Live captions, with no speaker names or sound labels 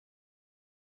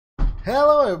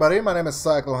Hello everybody, my name is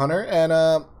Cycle Hunter, and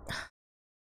I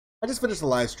just finished a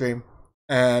live stream,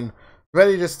 and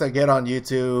ready just to get on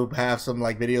YouTube, have some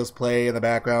like videos play in the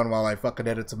background while I fucking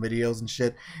edit some videos and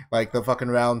shit, like the fucking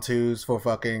round twos for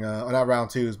fucking, not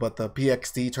round twos, but the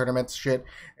PXT tournaments shit,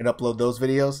 and upload those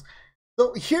videos.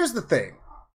 So here's the thing.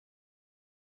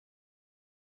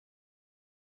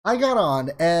 I got on,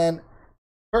 and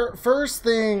first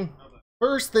thing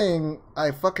I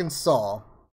fucking saw,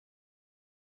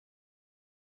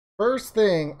 first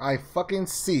thing I fucking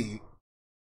see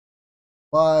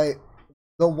by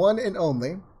the one and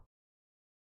only,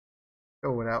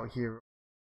 going out here,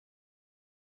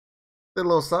 did a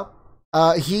little stuff.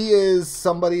 He is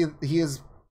somebody, he is,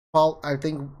 I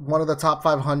think, one of the top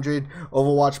 500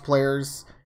 Overwatch players,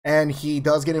 and he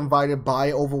does get invited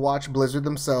by Overwatch Blizzard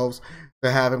themselves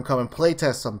to have him come and play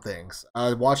test some things.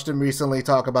 I watched him recently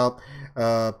talk about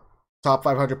top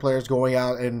 500 players going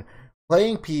out and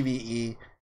playing PVE,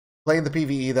 playing the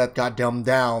PVE that got dumbed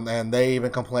down, and they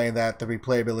even complained that the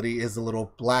replayability is a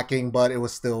little lacking, but it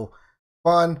was still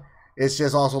fun. It's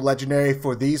just also legendary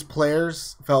for these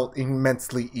players, felt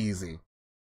immensely easy.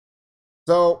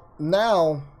 So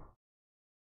now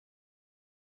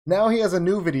he has a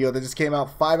new video that just came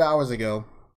out 5 hours ago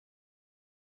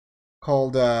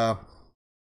called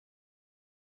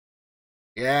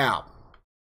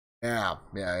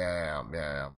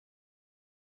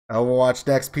Overwatch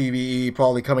next PVE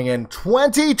probably coming in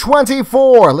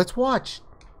 2024. Let's watch.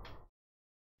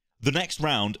 The next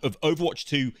round of Overwatch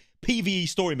 2 PvE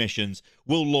story missions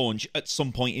will launch at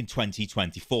some point in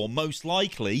 2024, most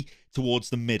likely towards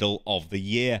the middle of the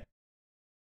year.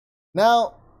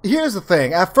 Now, here's the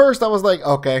thing. At first, I was like,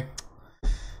 okay.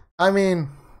 I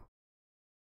mean,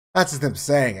 that's just them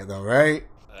saying it, though, right?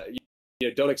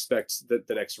 Don't expect the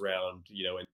next round,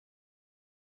 and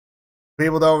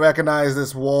people don't recognize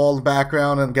this walled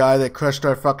background and guy that crushed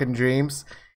our fucking dreams.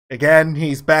 Again,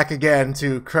 he's back again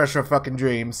to crush our fucking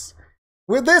dreams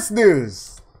with this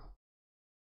news.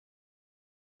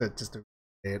 Just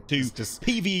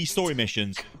PvE story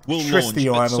missions will launch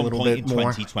at some point in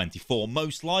 2024,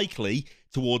 most likely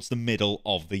towards the middle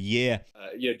of the year.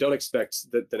 Don't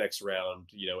expect the next round,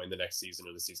 in the next season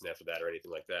or the season after that or anything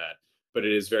like that. But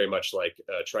it is very much like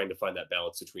trying to find that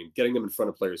balance between getting them in front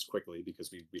of players quickly, because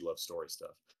we love story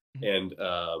stuff, and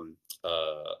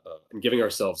giving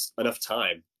ourselves enough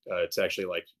time to actually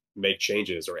like make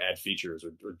changes or add features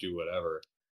or do whatever.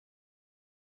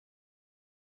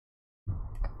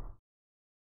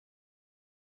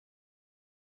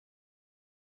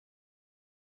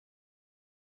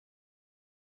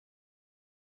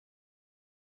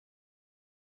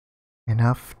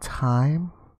 Enough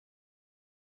time?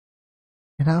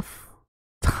 Enough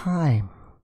time.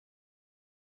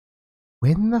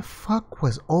 When the fuck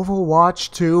was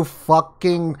Overwatch 2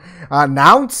 fucking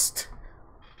announced?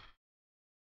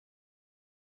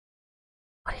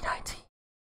 2019.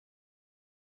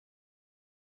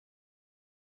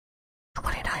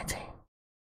 2019.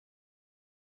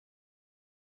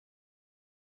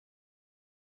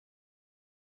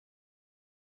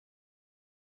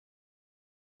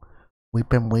 We've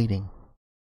been waiting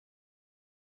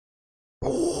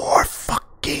 4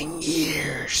 fucking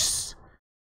years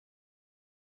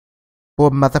for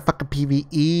motherfucking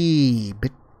PvE,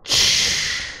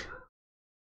 bitch.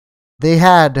 They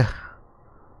had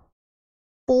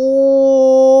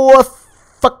 4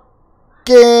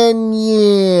 fucking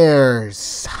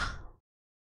years.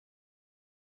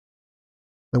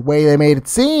 The way they made it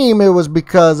seem, it was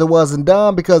because it wasn't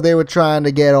done because they were trying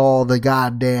to get all the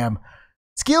goddamn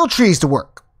skill trees to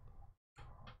work,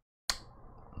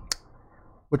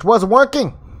 which wasn't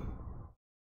working.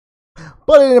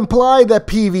 But it implied that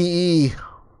PvE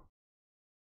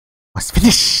was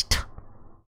finished.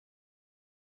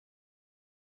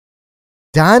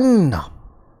 Done.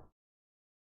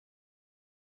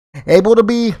 Able to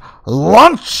be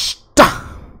launched.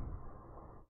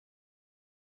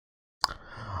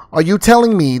 Are you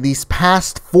telling me these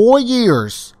past 4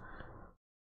 years,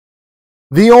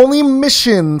 the only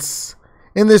missions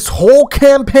in this whole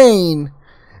campaign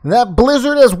that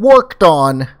Blizzard has worked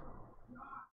on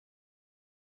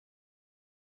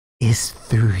is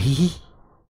 3?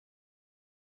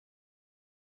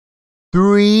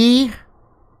 3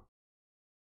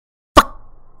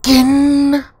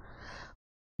 fucking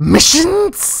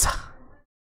missions?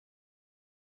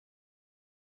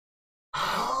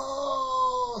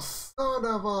 Oh, son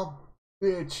of a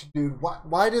bitch, dude.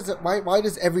 Why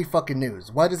does every fucking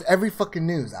news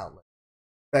outlet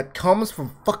that comes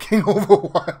from fucking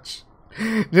Overwatch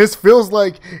just feels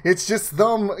like it's just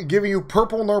them giving you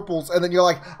purple nurples, and then you're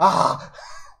like, ah,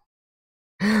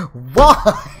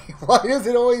 Why? Why does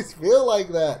it always feel like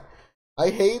that? I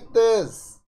hate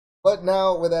this. But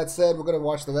now, with that said, we're going to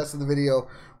watch the rest of the video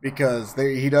because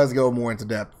he does go more into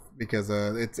depth because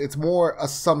it's more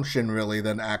assumption really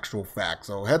than actual fact.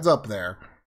 So heads up there.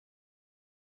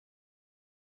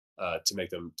 To make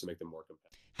them more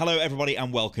competitive. Hello everybody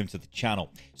and welcome to the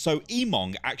channel. So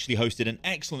Emong actually hosted an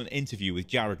excellent interview with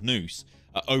Jared Noose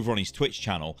over on his Twitch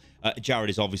channel. Jared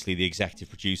is obviously the executive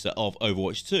producer of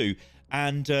Overwatch 2,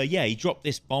 and yeah, he dropped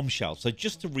this bombshell. So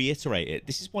just to reiterate it,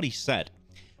 this is what he said.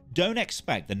 Don't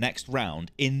expect the next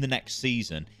round in the next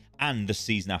season and the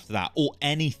season after that, or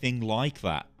anything like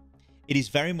that. It is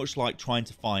very much like trying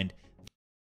to find...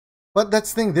 But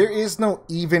that's the thing, there is no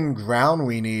even ground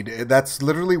we need. That's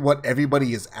literally what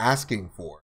everybody is asking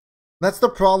for. That's the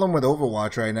problem with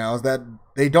Overwatch right now, is that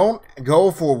they don't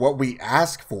go for what we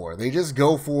ask for. They just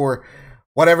go for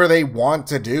whatever they want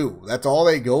to do. That's all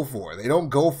they go for. They don't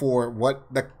go for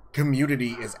what the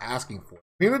community is asking for.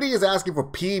 The community is asking for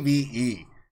PvE.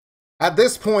 At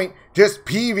this point, just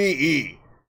PvE.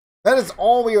 That is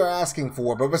all we are asking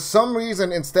for. But for some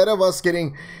reason, instead of us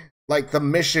getting like the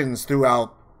missions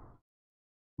throughout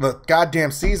the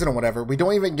goddamn season or whatever, we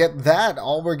don't even get that.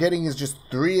 All we're getting is just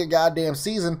 3 a goddamn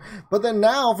season. But then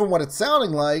now, from what it's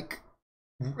sounding like,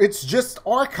 it's just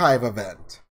archive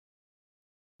event.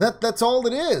 That's all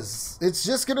it is. It's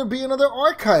just gonna be another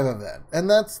archive event, and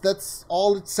that's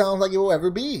all it sounds like it will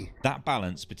ever be. That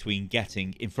balance between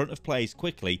getting in front of players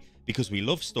quickly because we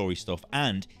love story stuff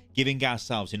and giving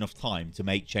ourselves enough time to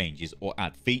make changes or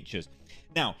add features.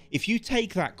 Now, if you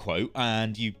take that quote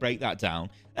and you break that down,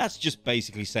 that's just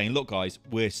basically saying, look guys,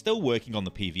 we're still working on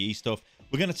the PvE stuff.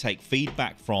 We're going to take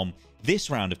feedback from this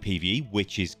round of PvE,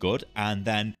 which is good, and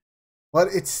then... But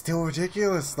it's still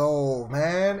ridiculous though,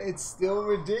 man. It's still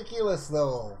ridiculous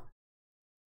though.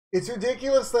 It's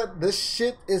ridiculous that this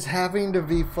shit is having to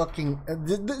be fucking...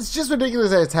 It's just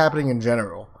ridiculous that it's happening in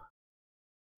general.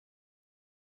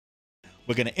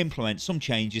 We're going to implement some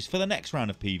changes for the next round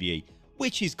of PvE,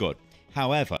 which is good.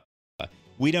 However,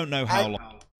 we don't know how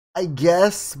long... I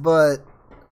guess, but...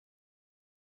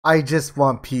 I just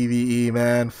want PvE,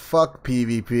 man. Fuck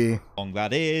PvP. Long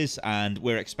that is, and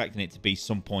we're expecting it to be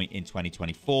some point in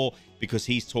 2024 because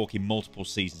he's talking multiple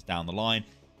seasons down the line.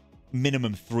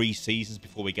 Minimum 3 seasons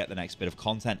before we get the next bit of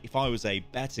content. If I was a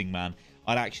betting man,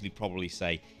 I'd actually probably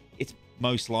say it's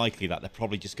most likely that they're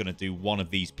probably just going to do one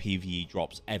of these PvE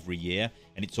drops every year,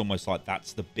 and it's almost like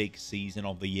that's the big season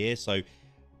of the year. So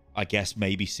I guess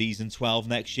maybe season 12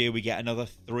 next year we get another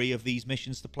 3 of these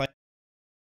missions to play.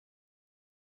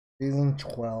 Season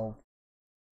 12.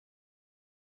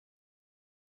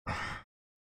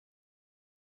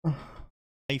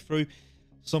 Through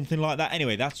something like that.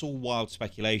 Anyway, that's all wild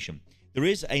speculation. There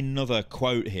is another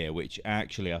quote here which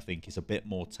actually I think is a bit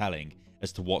more telling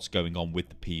as to what's going on with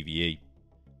the PvE.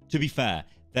 To be fair,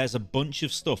 there's a bunch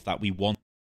of stuff that we want.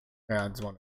 Yeah,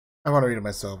 I want to read it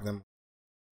myself. Then,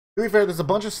 to be fair, there's a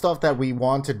bunch of stuff that we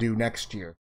want to do next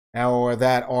year, or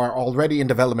that are already in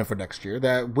development for next year,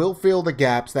 that will fill the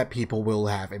gaps that people will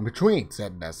have in between,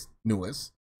 said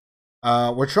Newest.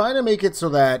 We're trying to make it so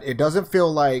that it doesn't feel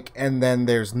like and then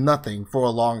there's nothing for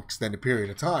a long extended period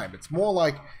of time. It's more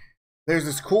like there's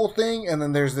this cool thing and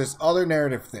then there's this other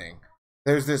narrative thing.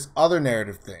 There's this other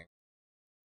narrative thing.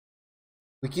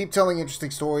 We keep telling interesting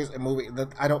stories and moving.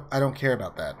 I don't care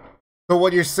about that. So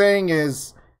what you're saying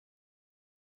is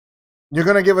you're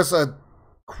gonna give us a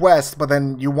quest, but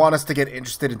then you want us to get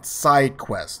interested in side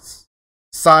quests,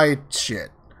 side shit.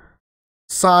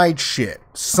 Side shit,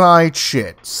 side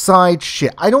shit, side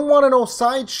shit. I don't want to know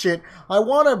side shit. I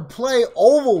want to play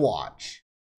Overwatch.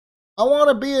 I want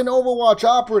to be an Overwatch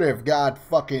operative, god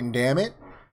fucking damn it.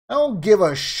 I don't give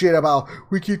a shit about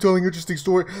we keep telling interesting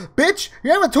story. Bitch,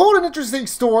 you haven't told an interesting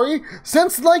story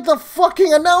since like the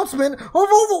fucking announcement of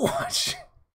Overwatch.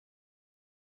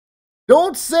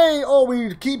 Don't say, oh,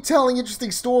 we keep telling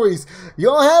interesting stories.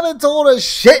 Y'all haven't told us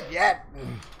shit yet.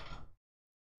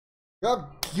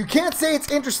 You can't say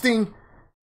it's interesting,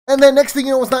 and then next thing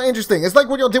you know, it's not interesting. It's like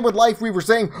what y'all did with Life. We were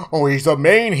saying, oh, he's a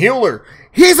main healer.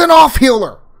 He's an off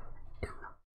healer.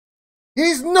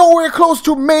 He's nowhere close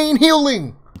to main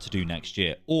healing. To do next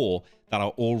year, or that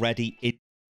are already in.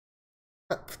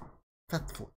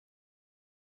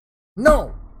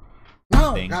 No,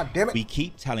 god damn it. We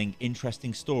keep telling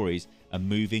interesting stories and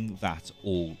moving that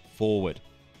all forward.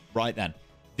 Right then.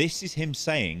 This is him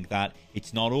saying that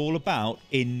it's not all about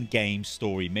in-game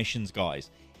story missions,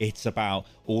 guys. It's about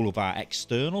all of our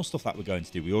external stuff that we're going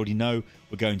to do. We already know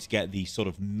we're going to get the sort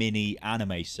of mini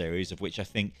anime series, of which I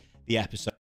think the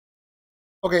episode...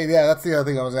 Okay, yeah, that's the other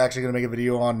thing I was actually going to make a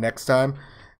video on next time.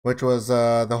 which was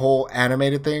the whole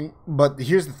animated thing. But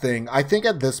here's the thing: I think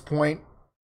at this point,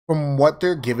 from what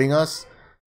they're giving us,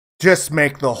 just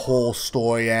make the whole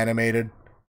story animated.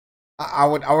 I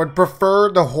would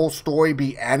prefer the whole story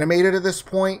be animated at this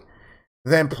point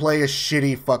than play a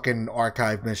shitty fucking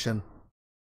archive mission.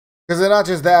 Because then not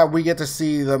just that, we get to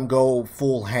see them go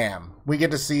full ham. We get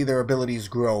to see their abilities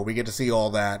grow. We get to see all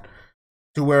that.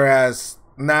 To whereas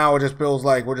now it just feels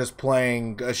like we're just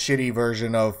playing a shitty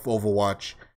version of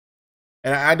Overwatch.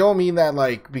 And I don't mean that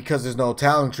like because there's no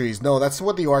talent trees. No, that's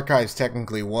what the archives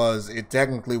technically was. It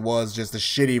technically was just a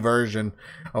shitty version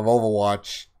of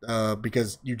Overwatch.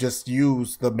 Because you just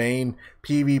use the main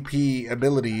PvP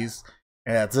abilities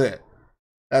and that's it.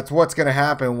 That's what's gonna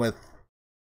happen with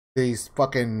these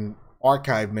fucking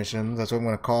archive missions. That's what I'm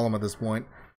gonna call them at this point.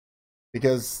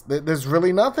 Because there's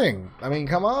really nothing. I mean,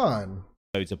 come on.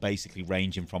 Those are basically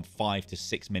ranging from 5 to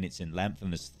 6 minutes in length,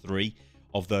 and there's 3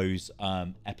 of those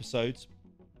episodes.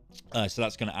 So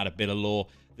that's going to add a bit of lore.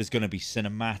 There's going to be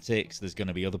cinematics. There's going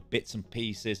to be other bits and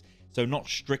pieces. So not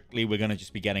strictly we're going to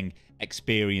just be getting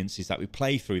experiences that we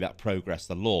play through that progress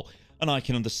the lore. And I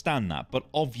can understand that. But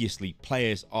obviously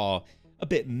players are a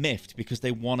bit miffed because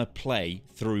they want to play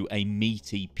through a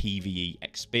meaty PvE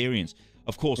experience.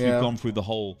 Of course, we've gone through the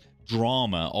whole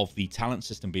drama of the talent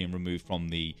system being removed from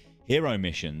the hero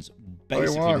missions,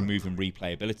 basically removing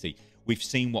replayability. We've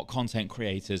seen what content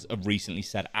creators have recently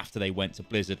said after they went to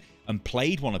Blizzard and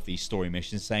played one of these story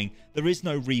missions, saying there is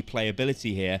no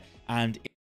replayability here. And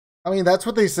I mean, that's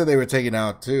what they said they were taking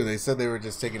out too. They said they were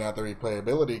just taking out the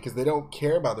replayability because they don't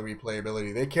care about the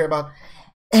replayability. They care about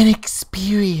an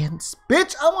experience.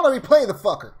 Bitch, I want to replay the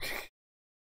fucker.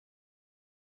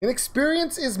 An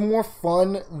experience is more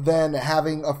fun than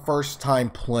having a first time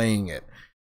playing it.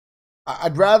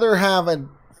 I'd rather have a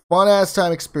fun-ass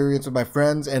time experience with my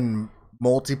friends and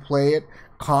multiplay it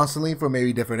constantly for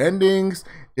maybe different endings,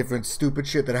 different stupid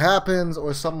shit that happens,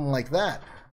 or something like that.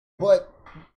 But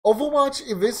Overwatch,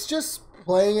 if it's just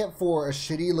playing it for a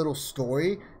shitty little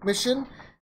story mission,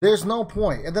 there's no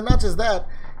point. And then not just that,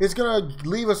 it's going to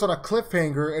leave us on a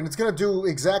cliffhanger, and it's going to do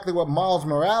exactly what Miles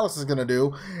Morales is going to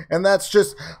do, and that's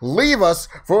just leave us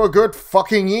for a good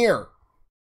fucking year.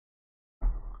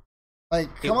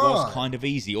 Like, come on. It was kind of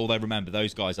easy, although remember,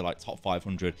 those guys are like top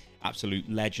 500 absolute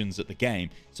legends at the game,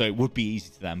 so it would be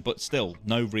easy to them, but still,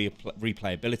 no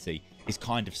replayability is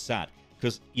kind of sad,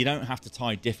 because you don't have to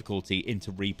tie difficulty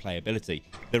into replayability.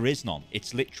 There is none.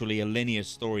 It's literally a linear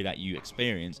story that you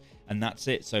experience, and that's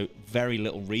it. So very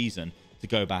little reason to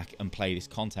go back and play this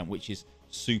content, which is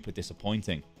super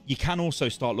disappointing. You can also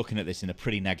start looking at this in a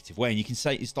pretty negative way, and you can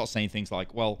start saying things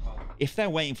like, well, if they're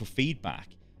waiting for feedback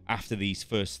after these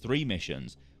first 3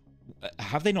 missions,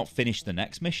 have they not finished the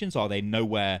next missions? Are they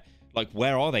nowhere? Like,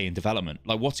 where are they in development?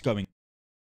 Like, what's going on?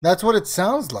 That's what it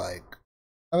sounds like.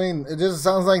 I mean, it just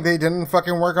sounds like they didn't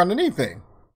fucking work on anything.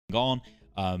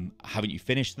 Haven't you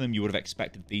finished them? You would have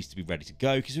expected these to be ready to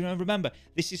go, because remember,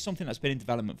 this is something that's been in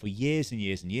development for years and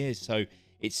years and years. So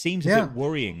it seems a bit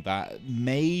worrying that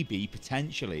maybe,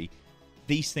 potentially,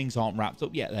 these things aren't wrapped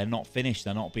up yet. They're not finished.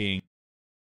 They're not being...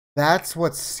 That's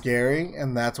what's scary,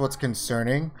 and that's what's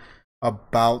concerning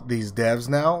about these devs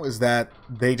now, is that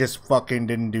they just fucking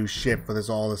didn't do shit for this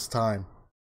all this time.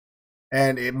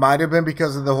 And it might have been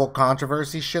because of the whole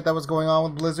controversy shit that was going on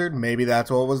with Blizzard. Maybe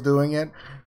that's what was doing it.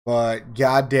 But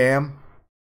goddamn,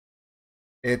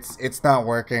 it's not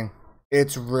working.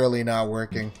 It's really not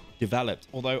working. Developed,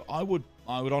 although I would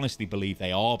honestly believe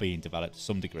they are being developed to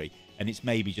some degree, and it's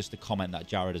maybe just a comment that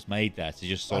Jared has made there to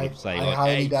just sort of say, like,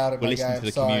 hey, we're listening to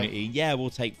the community. Yeah, we'll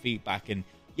take feedback, and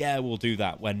yeah, we'll do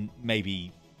that, when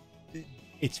maybe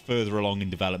it's further along in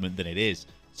development than it is.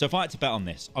 So if I had to bet on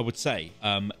this, I would say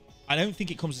I don't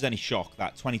think it comes as any shock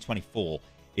that 2024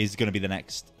 is going to be the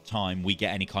next time we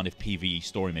get any kind of PvE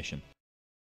story mission.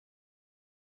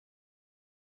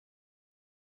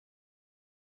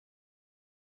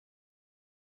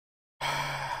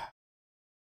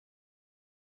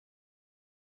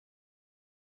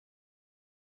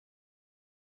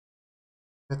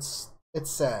 It's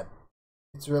sad.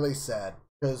 It's really sad,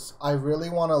 because I really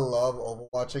want to love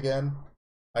Overwatch again.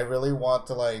 I really want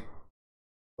to like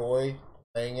enjoy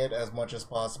playing it as much as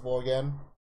possible again,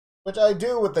 which I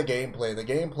do with the gameplay. The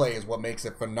gameplay is what makes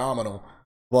it phenomenal,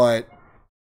 but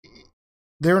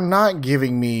they're not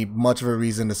giving me much of a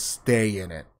reason to stay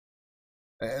in it.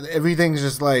 Everything's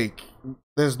just like,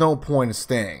 there's no point in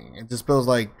staying. It just feels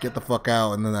like get the fuck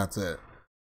out and then that's it.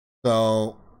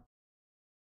 So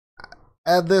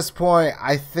at this point,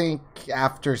 I think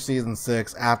after season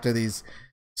 6, after these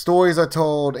stories are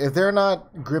told, if they're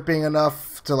not gripping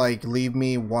enough to like leave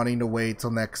me wanting to wait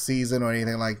till next season or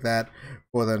anything like that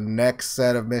for the next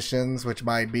set of missions, which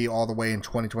might be all the way in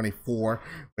 2024,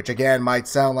 which again might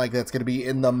sound like that's going to be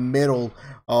in the middle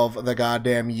of the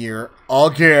goddamn year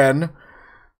again.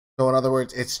 So in other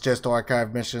words, it's just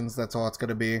archive missions. That's all it's going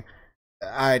to be.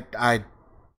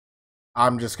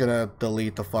 I'm just gonna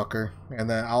delete the fucker, and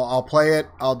then I'll play it,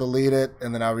 I'll delete it,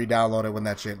 and then I'll re-download it when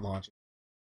that shit launches.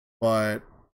 But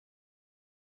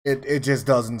it just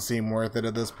doesn't seem worth it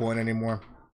at this point anymore.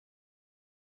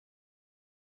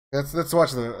 Let's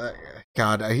watch the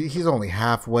God. He's only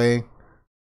halfway.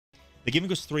 They're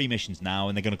giving us 3 missions now,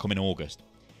 and they're going to come in August,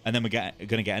 and then we're going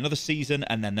to get another season,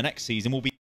 and then the next season will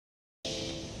be.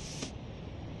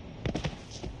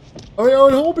 I mean, I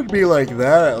would hope it'd be like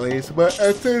that at least, but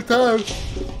at the same time,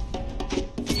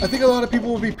 I think a lot of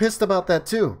people would be pissed about that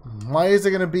too. Why is it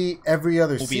going to be every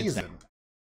other season?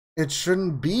 It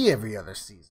shouldn't be every other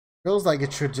season. It feels like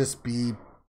it should just be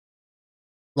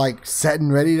like set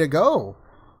and ready to go.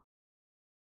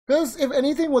 Because if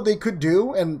anything, what they could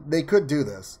do, and they could do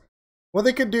this, what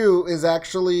they could do is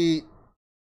actually,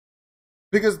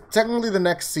 because technically the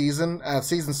next season,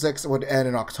 season 6 would end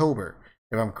in October.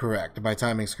 If I'm correct, if my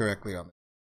timing's correctly on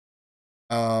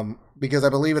it. Because I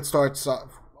believe it starts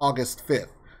August 5th.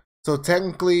 So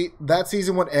technically, that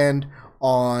season would end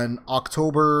on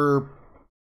October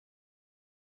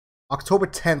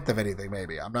 10th, if anything,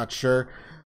 maybe. I'm not sure.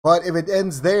 But if it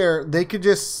ends there, they could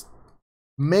just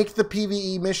make the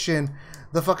PvE mission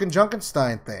the fucking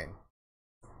Junkenstein thing.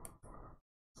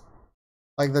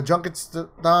 Like the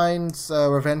Junkenstein's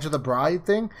Revenge of the Bride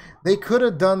thing. They could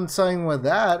have done something with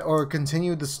that, or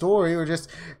continued the story, or just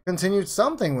continued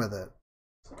something with it.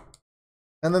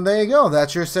 And then there you go.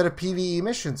 That's your set of PvE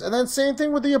missions. And then same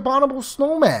thing with the Abominable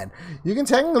Snowman. You can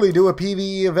technically do a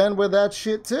PvE event with that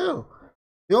shit too.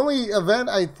 The only event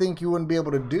I think you wouldn't be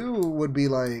able to do would be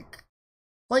like,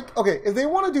 okay, if they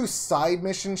want to do side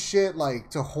mission shit, like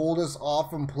to hold us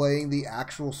off from playing the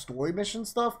actual story mission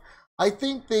stuff, I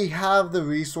think they have the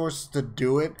resources to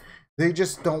do it. They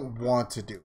just don't want to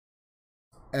do it.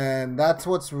 And that's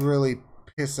what's really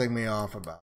pissing me off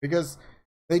about it. Because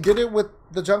they did it with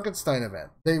the Junkenstein event.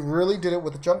 They really did it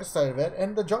with the Junkenstein event.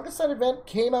 And the Junkenstein event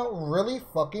came out really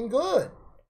fucking good.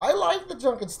 I like the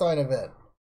Junkenstein event.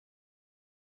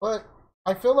 But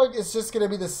I feel like it's just going to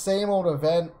be the same old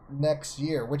event next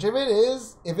year. Which if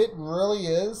it really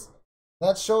is,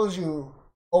 that shows you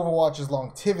Overwatch's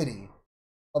longevity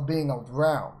of being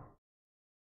around.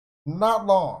 Not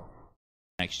long.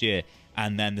 Next year,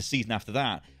 and then the season after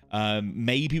that,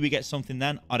 maybe we get something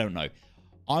then. I don't know.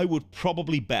 I would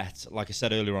probably bet, like I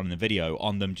said earlier on in the video,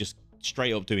 on them just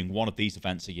straight up doing one of these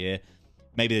events a year.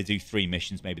 Maybe they do 3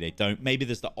 missions, maybe they don't. Maybe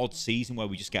there's the odd season where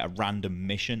we just get a random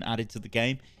mission added to the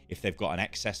game if they've got an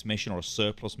excess mission or a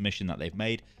surplus mission that they've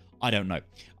made. I don't know.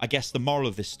 I guess the moral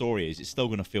of this story is it's still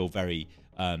going to feel very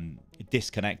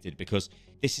disconnected, because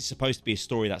this is supposed to be a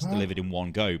story that's delivered in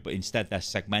one go, but instead they're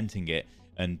segmenting it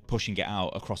and pushing it out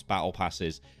across battle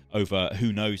passes over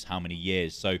who knows how many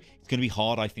years. So it's going to be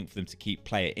hard, I think, for them to keep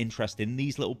player interest in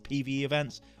these little PvE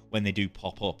events when they do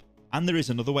pop up. And there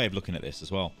is another way of looking at this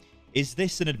as well. Is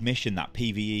this an admission that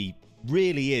PvE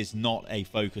really is not a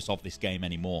focus of this game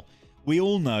anymore? We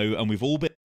all know, and we've all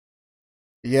been...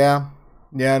 Yeah,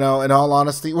 no, in all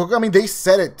honesty. Well, I mean, they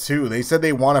said it too. They said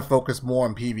they want to focus more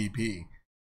on PvP.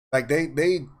 Like,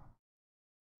 they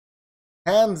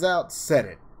hands out said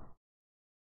it.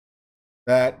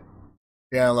 That,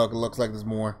 yeah, look, it looks like there's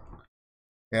more.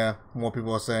 Yeah, more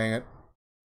people are saying it.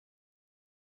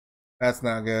 That's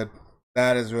not good.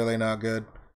 That is really not good.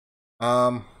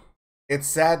 It's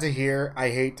sad to hear. I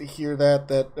hate to hear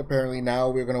that apparently now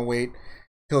we're gonna wait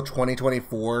till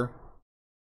 2024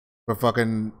 for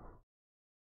fucking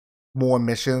more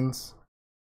missions.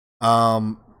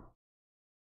 I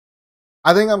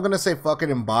think I'm gonna say fuck it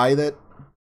and buy it,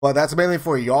 but that's mainly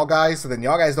for y'all guys, so then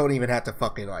y'all guys don't even have to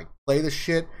fucking like play the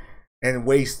shit and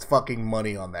waste fucking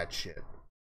money on that shit.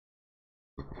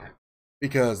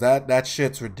 Because that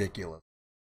shit's ridiculous.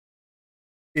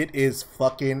 It is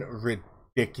fucking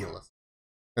ridiculous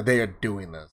that they are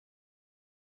doing this.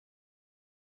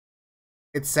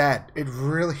 It's sad. It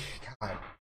really, God,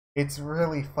 it's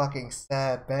really fucking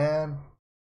sad, man.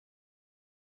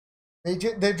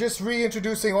 They're just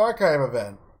reintroducing archive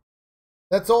event.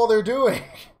 That's all they're doing.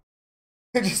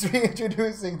 They're just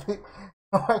reintroducing the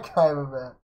archive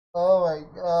event. Oh my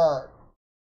god.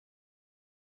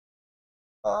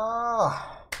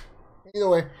 Either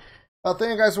way,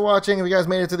 thank you guys for watching. If you guys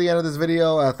made it to the end of this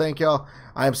video, thank y'all.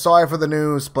 I'm sorry for the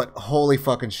news, but holy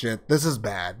fucking shit. This is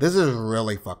bad. This is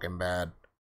really fucking bad.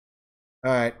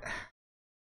 All right.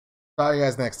 Talk to you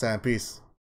guys next time. Peace.